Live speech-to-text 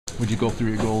Would you go through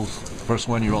your goals? First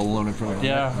one, you're all alone in front of them.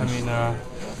 Yeah, I mean, I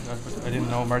didn't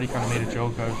know. Marty kind of made a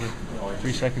joke. I was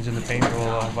 3 seconds in the paint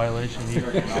goal violation. He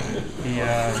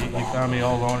found me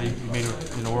all alone. He made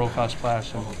a world-class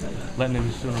pass, and Lennon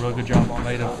was doing a real good job all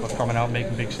night of coming out and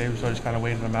making big saves, so I just kind of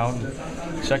waited him out.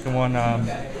 And second one,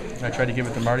 I tried to give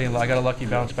it to Marty, and I got a lucky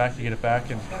bounce back to get it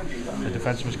back, and the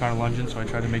defenseman was kind of lunging, so I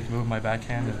tried to make the move with my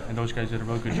backhand, and those guys did a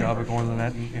real good job of going to the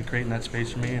net and creating that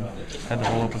space for me, and had the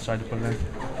hole open side to put it in.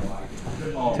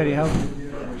 Teddy, how,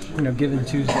 given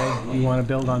Tuesday, you want to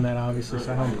build on that, obviously,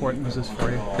 so how important was this for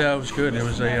you? Yeah, it was good. It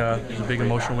was a big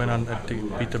emotional win to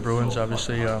beat the Bruins.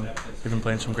 Obviously, we've been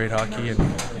playing some great hockey, and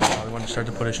we wanted to start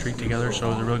to put a streak together, so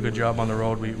it was a really good job on the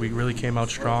road. We really came out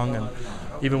strong, and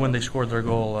even when they scored their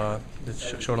goal, it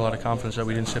showed a lot of confidence that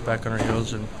we didn't sit back on our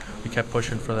heels, and we kept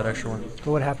pushing for that extra one.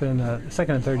 But what happened in the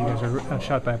second and third? You guys were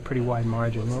outshot by a pretty wide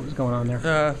margin. What was going on there?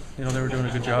 They were doing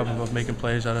a good job of making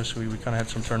plays at us. We kind of had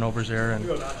some turnovers there, and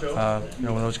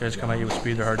when those guys come at you with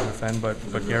speed, they're hard to defend. But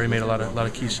Gary made a lot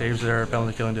of key saves there.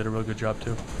 Penalty killing did a real good job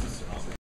too.